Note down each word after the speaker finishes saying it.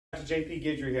JP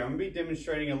Guidry here. I'm going to be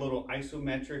demonstrating a little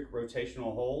isometric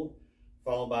rotational hold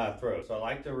followed by a throw. So I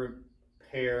like to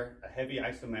repair a heavy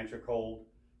isometric hold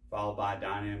followed by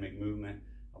dynamic movement.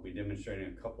 I'll be demonstrating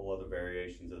a couple other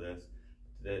variations of this.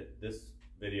 This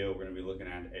video we're going to be looking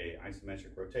at a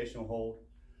isometric rotational hold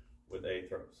with a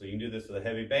throw. So you can do this with a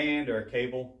heavy band or a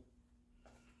cable.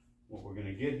 What we're going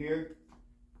to get here,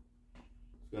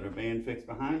 we've got our band fixed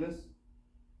behind us.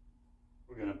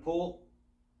 We're going to pull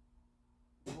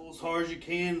as hard as you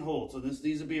can, hold. So this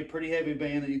needs to be a pretty heavy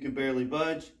band that you can barely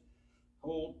budge.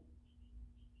 Hold.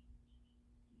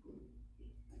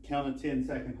 Count a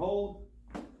 10-second hold.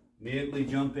 Immediately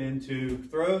jump into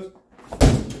throws.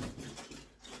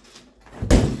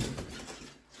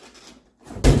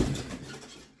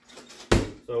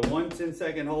 So one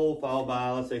 10-second hold followed by,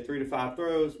 let's say, 3 to 5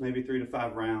 throws, maybe 3 to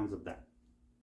 5 rounds of that.